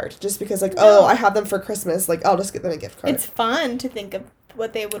gift card just because like, No. oh, I have them for Christmas. Like, I'll just get them a gift card. It's fun to think of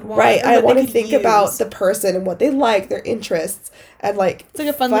what they would want. Right. or I what want they to could think use. about the person and what they like, their interests, and like It's like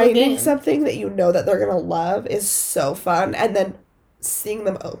a fun little finding game. something that you know that they're going to love is so fun. And then seeing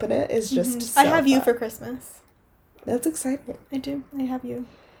them open it is just Mhm. so I have you fun. for Christmas. That's exciting. I do. I have you.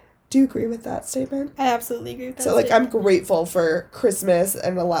 Do you agree with that statement? I absolutely agree with that. So, like, I'm statement. grateful for Christmas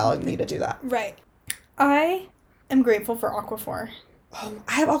and allowing me to do that. Right. I am grateful for Aquaphor. Oh,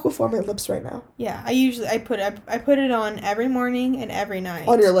 I have Aquaphor on my lips right now. Yeah, I put it on every morning and every night.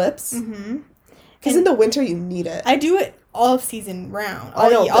 On your lips? Mm-hmm. Because in the winter, you need it. I do it all season round. I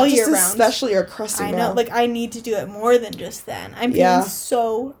know, all but year just round. especially you're crusty I now. know, like I need to do it more than just then. I'm feeling Yeah.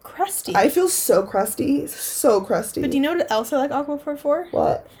 so crusty. I feel so crusty. So crusty. But do you know what else I like Aquaphor for?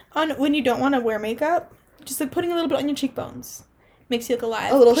 What? On when you don't want to wear makeup, just like putting a little bit on your cheekbones makes you look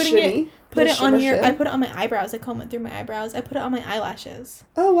alive. A little putting shimmy? Put Little it on shimmer your. shim? I put it on my eyebrows. I comb it through my eyebrows. I put it on my eyelashes,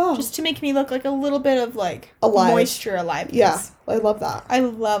 Oh, wow. just to make me look like a little bit of like Alive. moisture aliveness. Yeah, I love that. I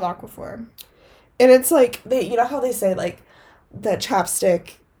love Aquaphor. And it's like, you know how they say, like, that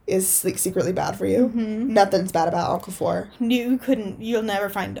chapstick is, like, secretly bad for you? Mm-hmm. Nothing's bad about Aquaphor. You'll never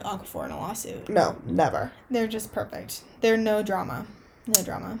find Aquaphor in a lawsuit. No, never. They're just perfect. They're no drama. No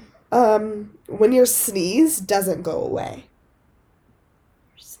drama. When your sneeze doesn't go away.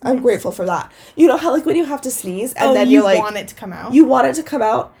 I'm grateful for that. You know how, like, when you have to sneeze and then you're like, want it to come out. you want it to come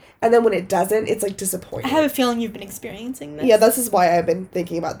out, and then when it doesn't, it's, like, I disappointing. have a feeling you've been experiencing this. Yeah, this is why I've been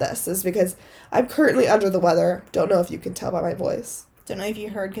thinking about this, is because I'm currently under the weather. Don't know if you can tell by my voice. Don't know if you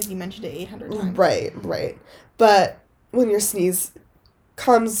heard because you mentioned it 800 times. Right. But when your sneeze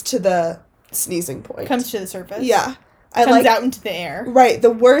comes to the sneezing point. Comes to the surface. Yeah. Comes out into the air. Right.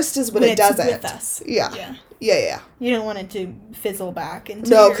 The worst is when it it's doesn't. with us. Yeah. Yeah. You don't want it to fizzle back into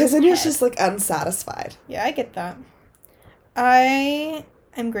No, your because then you're head. just, like, unsatisfied. Yeah, I get that. I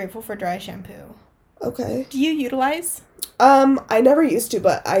am grateful for dry shampoo. Okay. Do you utilize? I never used to,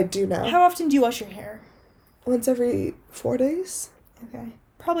 but I do now. How often do you wash your hair? Once every 4 days? Okay.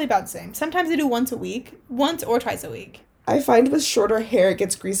 Probably about the same. Sometimes I do once or twice a week. I find with shorter hair, it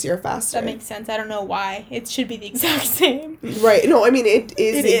gets greasier faster. That makes sense. I don't know why. It should be the exact same. Right. No, I mean, it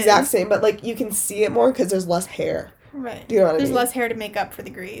is It the exact is. same, but, like, you can see it more because there's less hair. Right. Do you know what I There's mean? less hair to make up for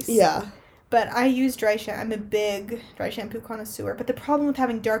the grease. Yeah. But I use dry shampoo. I'm a big dry shampoo connoisseur. But the problem with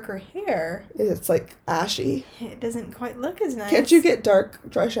having darker hair, It's, like, ashy. it doesn't quite look as nice. Can't you get dark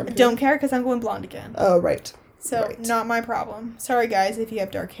dry I shampoo? don't care because I'm going blonde again. Oh, right. So, right. not my problem. Sorry, guys, if you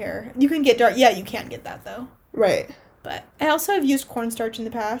have dark hair. You can get dark. Yeah, you can get that, though. Right. But I also have used cornstarch in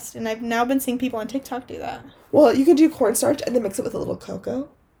the past, and I've now been seeing people on TikTok do that. Well, you can do cornstarch and then mix it with a little cocoa.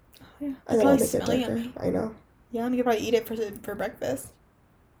 Oh, yeah. And It'll then probably make it smell darker. yummy. I know. Yeah, you could probably eat it for breakfast.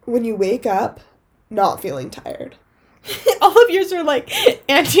 When you wake up, not feeling tired. All of yours are like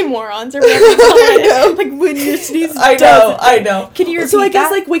anti-morons or whatever you call I it. know. Like when your sneeze I know. Can you repeat So I guess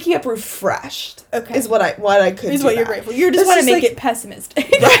that? like waking up refreshed. Okay. Is what I could. Is do what you're that. grateful. You just It's want to make like- it pessimistic.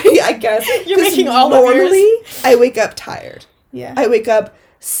 Right, I guess. You're 'Cause making all of yours. normally, I wake up tired. Yeah. I wake up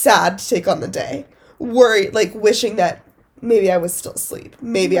sad to take on the day. Worried, like wishing that maybe I was still asleep.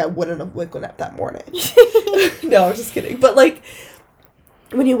 Maybe I wouldn't have woken up that morning. No, I'm just kidding. But like,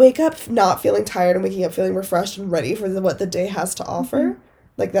 when you wake up not feeling tired and waking up feeling refreshed and ready for what the day has to offer,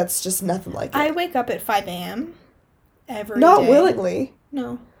 like that's just nothing like it. I wake up at 5 a.m. every Not day. willingly.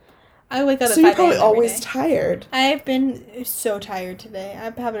 No. I wake up So at 5 you're probably a.m. every always day. tired. I've been so tired today.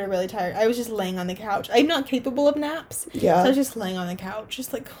 I'm having a really tired. I was just laying on the couch. I'm not capable of naps. Yeah. So I was just laying on the couch,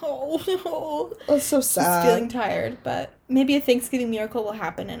 just like, oh no. That's so Just sad. feeling tired. But maybe a Thanksgiving miracle will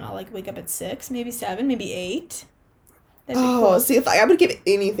happen and I'll like wake up at 6, maybe 7, maybe 8. That'd be Oh, cool. see, if I would give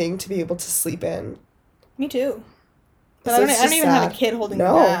anything to be able to sleep in. Me too. But So I don't, it's I don't just even have sad. a kid holding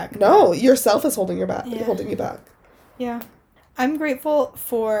No, me back. no, yourself is holding your back, Yeah. holding you back. Yeah. I'm grateful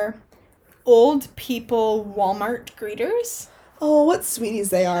for old people Walmart greeters. Oh, what sweeties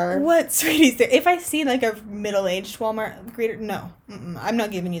they are. What sweeties there? If I see like a middle-aged Walmart greeter, no. I'm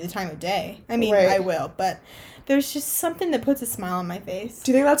not giving you the time of day. I mean, Right. I will, but there's just something that puts a smile on my face.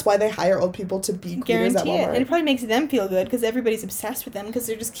 Do you think that's why they hire old people to be greeters at Guarantee it. Walmart? And it probably makes them feel good because everybody's obsessed with them because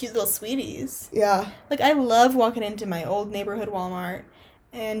they're just cute little sweeties. Yeah. Like, I love walking into my old neighborhood Walmart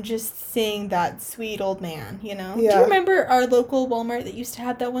and just seeing that sweet old man, you know? Do Yeah. you remember our local Walmart that used to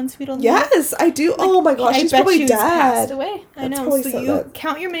have that one sweet old man? Yes, I do. Oh my gosh, he's probably she was passed dead. away. I That's know. probably So so you sad.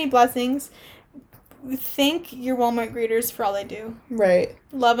 count your many blessings. Thank your Walmart greeters for all they do. Right,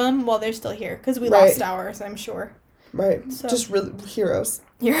 Love them while they're still here because we Right. lost ours, I'm sure. right. So- Just really heroes.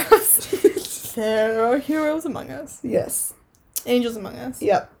 Heroes. There are heroes among us. Yes. Angels among us.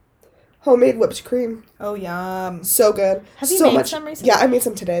 Yep. Homemade whipped cream. Oh, yum. So good. Have you so made much. some recently? Yeah, I made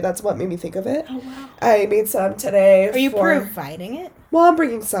some today. That's what made me think of it. Oh, wow. I made some today. Are you for... providing it? Well, I'm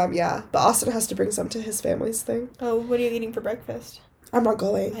bringing some, yeah. But Austin has to bring some to his family's thing. Oh, what are you eating for breakfast? I'm not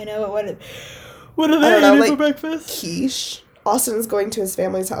going. I know, what are I they don't know, eating like- for breakfast? Quiche. Austin is going to his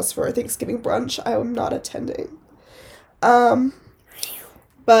family's house for a Thanksgiving brunch. I am not attending.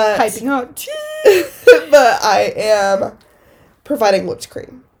 But Piping out. but I am providing whipped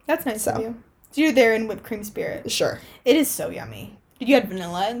cream. That's nice So. of you. You're there in whipped cream spirit. Sure. It is so yummy. Did you add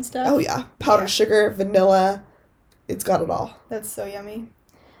vanilla and stuff? Oh yeah. Powdered Yeah. sugar, vanilla. It's got it all. That's so yummy.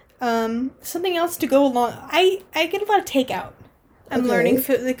 Something else to go along. I get a lot of takeout. I'm Okay. learning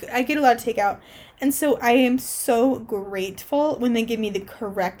food. Like, I get a lot of takeout, and so I am so grateful when they give me the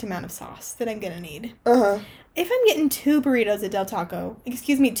correct amount of sauce that I'm gonna need. Uh-huh. If I'm getting 2 burritos at Del Taco,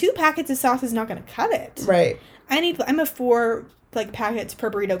 2 packets of sauce is not gonna cut it. Right. I'm a 4 like packets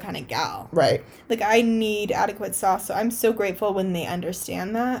per burrito kind of gal. Right. Like, I need adequate sauce, so I'm so grateful when they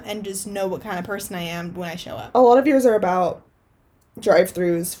understand that and just know what kind of person I am when I show up. A lot of yours are about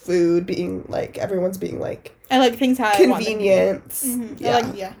drive-throughs, food being like everyone's being like I like things how I want them to be. convenience.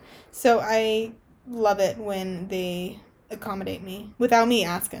 Mhm. Yeah. So I love it when they accommodate me without me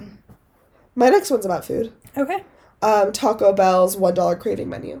asking. My next one's about food. Okay. Taco Bell's $1 craving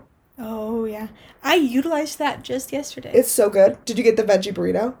menu. Oh, yeah. I utilized that just yesterday. It's so good. Did you get the veggie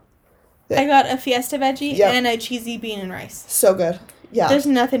burrito? I got a fiesta veggie Yep. and a cheesy bean and rice. So good. Yeah. There's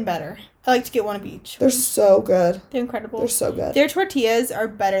nothing better. I like to get one of each. They're so good. They're incredible. They're so good. Their tortillas are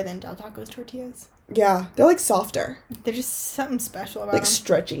better than Del Taco's tortillas. Yeah. They're like softer. They're just something special about Like them.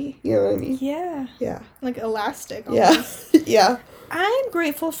 stretchy. You know what I mean? Yeah. Yeah. Like elastic. Yeah. Almost. Yeah. I'm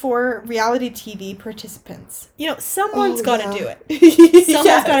grateful for reality TV participants. You know, someone's Oh, got to yeah. do it. Someone's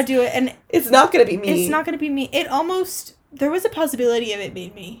Yes. got to do it. And It's not going to be me. it's not going to be me. There was a possibility of it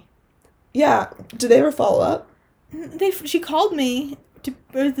being me. Yeah. Did they ever follow up? She called me,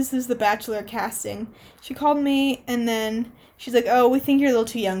 this is the Bachelor casting. She called me and then she's like, oh, we think you're a little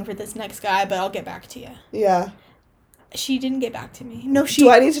too young for this next guy, but I'll get back to you. Yeah. She didn't get back to me. No, Do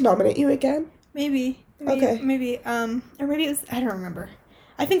I need to nominate you again? Maybe. Okay. Maybe, or maybe it was, I don't remember.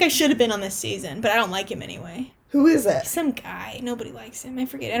 I think I should have been on this season, but I don't like him anyway. Who is it? Some guy. Nobody likes him. I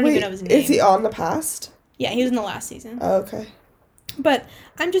forget. I don't Wait, even know his name. is he on the past? Yeah, he was in the last season. Oh, okay. But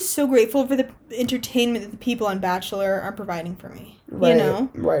I'm just so grateful for the entertainment that the people on Bachelor are providing for me. Right. You know?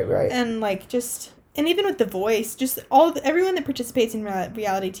 Right. And like and even with The Voice, just everyone that participates in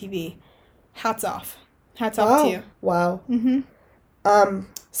reality TV, hats off. Hats off to you. Wow. Mm-hmm.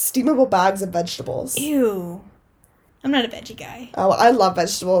 Steamable bags of vegetables. Ew. I'm not a veggie guy. Oh, I love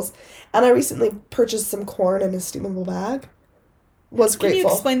vegetables. And I recently purchased some corn in a steamable bag. Was Can grateful.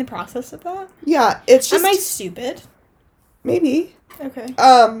 you explain the process of that? Yeah, it's just... Am I stupid? Maybe. Okay.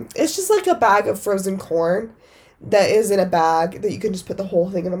 It's just like a bag of frozen corn that is in a bag that you can just put the whole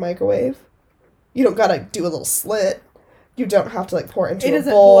thing in the microwave. You don't gotta do a little slit. You don't have to like pour it into a bowl. Does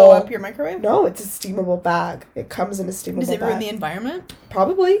it blow up your microwave? No, it's a steamable bag. It comes in a steamable bag. Does it ruin the environment?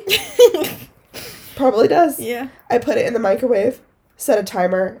 Probably. Probably does. Yeah. I put it in the microwave, set a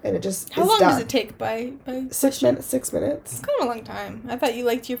timer, and it just How is long done. does it take by 6 minutes. 6 minutes. It's kind of a long time. I thought you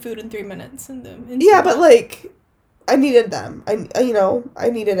liked your food in 3 minutes. Yeah, but like, I needed them. I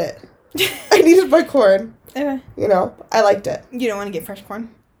needed it. I needed my corn. Okay. You know, I liked it. You don't want to get fresh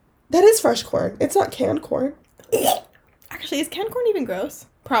corn? That is fresh corn. It's not canned corn. Actually, is canned corn even gross?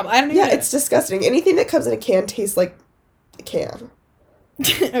 Probably. I don't even Yeah, know. it's disgusting. Anything that comes in a can tastes like a can.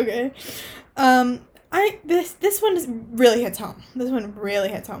 Okay. This one really hits home. This one really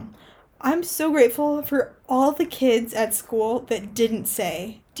hits home. I'm so grateful for all the kids at school that didn't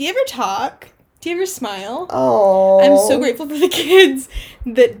say, "Do you ever talk? Do you ever smile?" Oh. I'm so grateful for the kids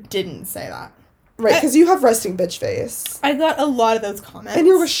that didn't say that. Right, because you have resting bitch face. I got a lot of those comments. And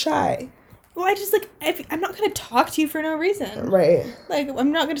you were shy. Well, I just, I'm not going to talk to you for no reason. Right. Like,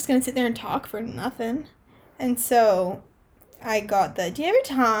 I'm not just going to sit there and talk for nothing. And so, I got the, "Do you ever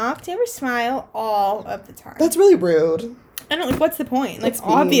talk? Do you ever smile?" all of the time. That's really rude. I don't, what's the point? Like, That's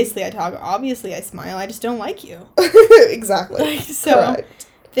mean. obviously I talk, obviously I smile, I just don't like you. Exactly. So, Correct.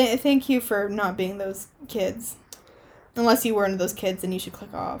 Thank you for not being those kids. Unless you were one of those kids, then you should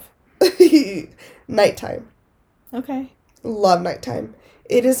click off. Nighttime. Okay. Love nighttime.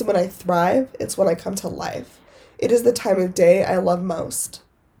 It is when I thrive. It's when I come to life. It is the time of day I love most.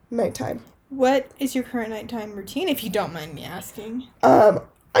 Nighttime. What is your current nighttime routine, if you don't mind me asking? I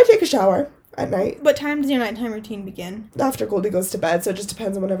take a shower at night What time does your nighttime routine begin? after Goldie goes to bed, so it just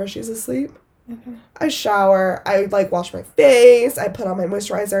depends on whenever she's asleep. Okay. I shower. I wash my face. I put on my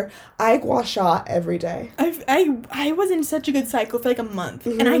moisturizer. I gua sha every day. I was in such a good cycle for like a month,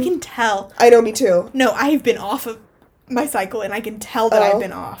 and I Mhm. can tell. I know, me too. No, I've been off of my cycle, and I can tell that I've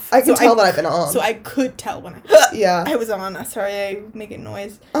been off. I can So tell that I've been on. So I could tell when Yeah. I was on. Sorry, I make a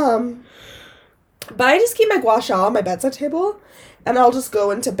noise. But I just keep my gua sha on my bedside table, and I'll just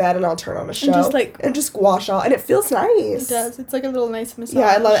go into bed and I'll turn on a show. And just gua sha, and it feels nice. It does. It's like a little nice massage. Yeah,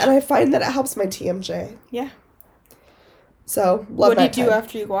 I love it. And I find that it helps my TMJ. Yeah. So, love What do you nighttime. do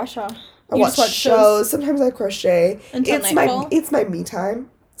after you gua sha? I You watch just shows. Sometimes I crochet. Until it's nightfall? my me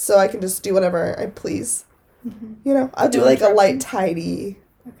time, so I can just do whatever I please. Mm-hmm. You know, I'll do No like a light interruptions. tidy.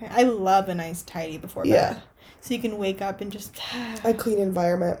 Okay. I love a nice tidy before bed. Yeah. So you can wake up and just... A clean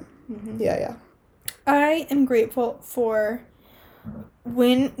environment. Mhm. Yeah. I am grateful for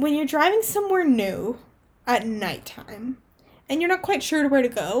when you're driving somewhere new at nighttime and you're not quite sure where to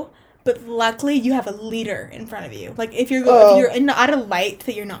go, but luckily you have a leader in front of you. Like if you're at a light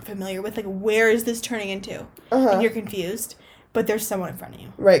that you're not familiar with, like where is this turning into? And you're confused, but there's someone in front of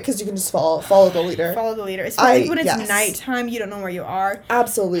you. Right, because you can just follow the leader. Follow the leader. Especially when it's yes. nighttime, you don't know where you are.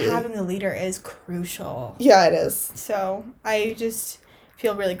 Absolutely. Having a leader is crucial. Yeah, it is. So I just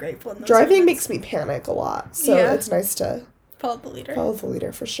feel really grateful in those Driving moments. makes me panic a lot, so Yeah. it's nice to Follow the leader. follow the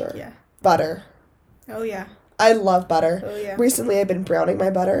leader for sure. Yeah. Butter. Oh yeah. I love butter. Oh yeah. Recently, I've been browning my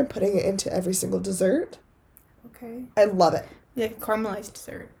butter and putting it into every single dessert. Okay. I love it. Like caramelized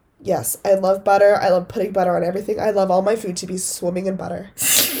dessert. Yes, I love butter. I love putting butter on everything. I love all my food to be swimming in butter.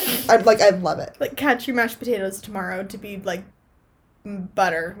 I love it. Like catch your mashed potatoes tomorrow to be like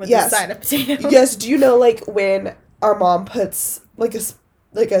butter with Yes. a side of potato. Yes, do you know like when our mom puts like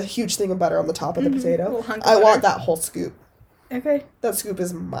a huge thing of butter on the top of the A potato? little hunk of I want butter. that whole scoop. Okay. That scoop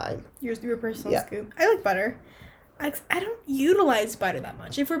is mine. Your personal Yeah. scoop. I like butter. I don't utilize butter that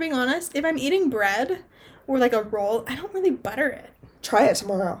much. If we're being honest, if I'm eating bread or like a roll, I don't really butter it. Try it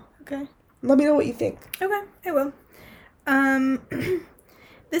tomorrow. Okay. Let me know what you think. Okay, I will.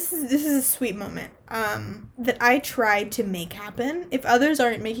 This is a sweet moment. That I try to make happen. If others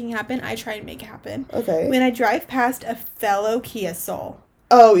aren't making happen, I try to make happen. Okay. When I drive past a fellow Kia Soul,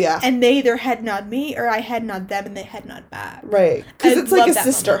 Oh, yeah. and they either head nod me or I head nod them, and they head nod back. Right. Because I it's like love a that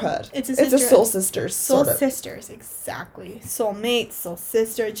sisterhood. moment. It's a It's a sisterhood. soul sisters. Soul sort of. sisters, exactly. Soul mates, soul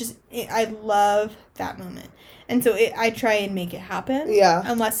sister. I love that moment, and so I try and make it happen. Yeah.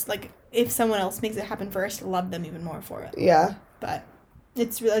 Unless if someone else makes it happen first, love them even more for it. Yeah. But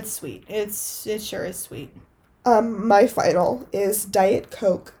it's sweet. It sure is sweet. My final is Diet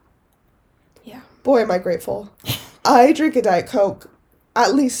Coke. Yeah. Boy, am I grateful. I drink a Diet Coke,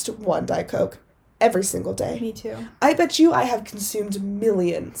 at least one Diet Coke, every single day. Me too. I bet you I have consumed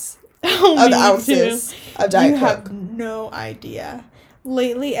millions Oh, of me ounces too. of Diet You Coke. have no idea.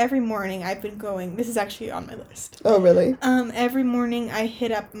 Lately, every morning I've been going, this is actually on my list. Oh, really? Every morning I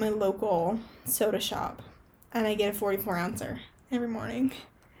hit up my local soda shop and I get a 44-ouncer every morning.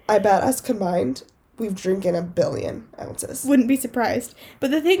 I bet us combined, we've drinking 1 billion ounces. Wouldn't be surprised. But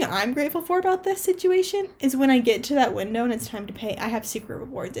the thing I'm grateful for about this situation is when I get to that window and it's time to pay, I have secret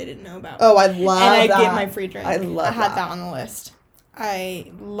rewards I didn't know about. Oh, I love that. And I get my free drink. I love I had that. that on the list.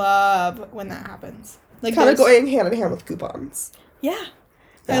 I love when that happens. Like kind of going hand in hand with coupons. Yeah.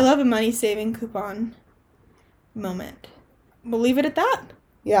 Yeah. I love a money-saving coupon moment. We'll leave it at that.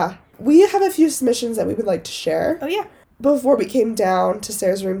 Yeah. We have a few submissions that we would like to share. Oh, yeah. Before we came down to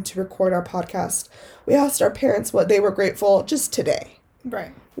Sarah's room to record our podcast, we asked our parents what they were grateful just today.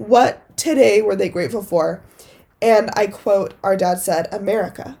 Right. What today were they grateful for? And I quote, our dad said,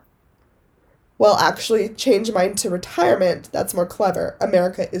 America. Well, actually, change mine to retirement. That's more clever.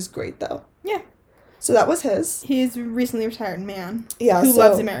 America is great, though. Yeah. So that was his. He's a recently retired man. Yeah, who so-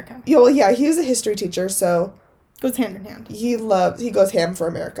 loves America. Yeah, well, yeah, he was a history teacher, so Goes hand in hand. he goes ham for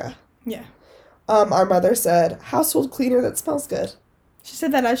America. Yeah. Our mother said, household cleaner that smells good. She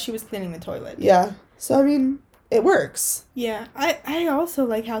said that as she was cleaning the toilet. Yeah. So, I mean, it works. Yeah. I also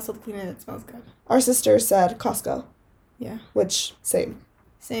like household cleaner that smells good. Our sister said Costco, Yeah. which, same.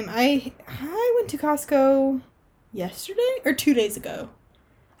 Same. I went to Costco yesterday or 2 days ago.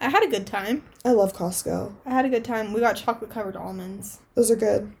 I had a good time. I love Costco. I had a good time. We got chocolate-covered almonds. Those are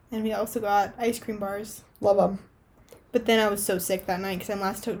good. And we also got ice cream bars. Love them. But then I was so sick that night because I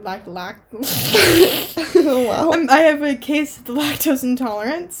last took wow. Wow. I have a case of lactose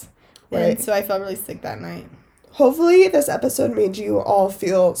intolerance. Right. And so I felt really sick that night. Hopefully this episode made you all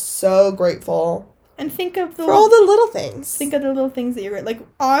feel so grateful And think of the for all the little things. Think of the little things that you're like.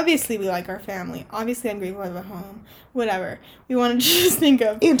 Obviously, we like our family. Obviously, I'm grateful I have a home. Whatever. We want to just think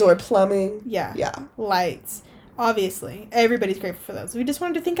of Indoor plumbing. yeah, Yeah. lights. Obviously, everybody's grateful for those. We just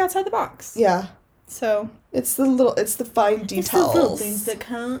wanted to think outside the box. Yeah. So It's the fine details. it's the little things that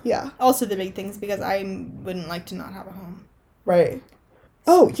count. Yeah. Also the big things because I wouldn't like to not have a home. Right.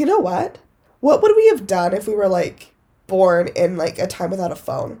 Oh, you know what? What would we have done if we were, like, born in, like, a time without a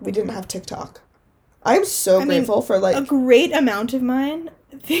phone? We didn't have TikTok. I'm so grateful for, like... A great amount of mine,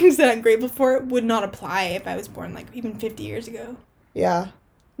 things that I'm grateful for, would not apply if I was born, like, even 50 years ago. Yeah.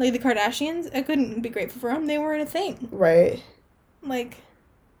 Like, the Kardashians, I couldn't be grateful for them. They weren't a thing. Right. Like,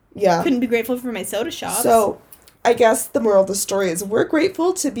 Yeah. couldn't be grateful for my soda shops. So, I guess the moral of the story is we're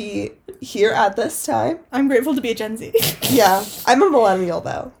grateful to be here at this time. I'm grateful to be a Gen Z. Yeah. I'm a millennial,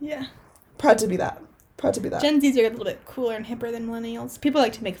 though. Yeah. Proud to be that. Proud to be that. Gen Zs are a little bit cooler and hipper than millennials. People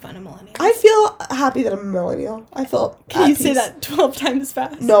like to make fun of millennials. I feel happy that I'm a millennial. I feel Can at you say peace. that 12 times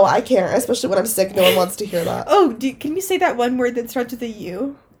fast? No, I can't. Especially when I'm sick. No one wants to hear that. Oh, can you say that one word that starts with a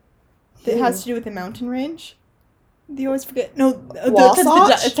U? That U. has to do with the mountain range? You always forget. No.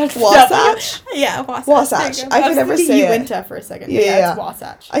 Wasatch? It starts with Wasatch? W. Yeah, Wasatch. Wasatch. There you go. I could was never thinking say it. Uinta for a second. Yeah, Yeah, yeah. it's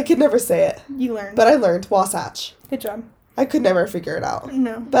Wasatch. I could never say it. You learned. But I learned Wasatch. Good job. I could never figure it out.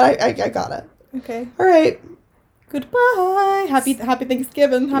 No. But I got it. Okay. All right. Goodbye. Happy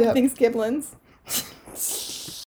Thanksgiving. Happy Yep. Thanksgivings.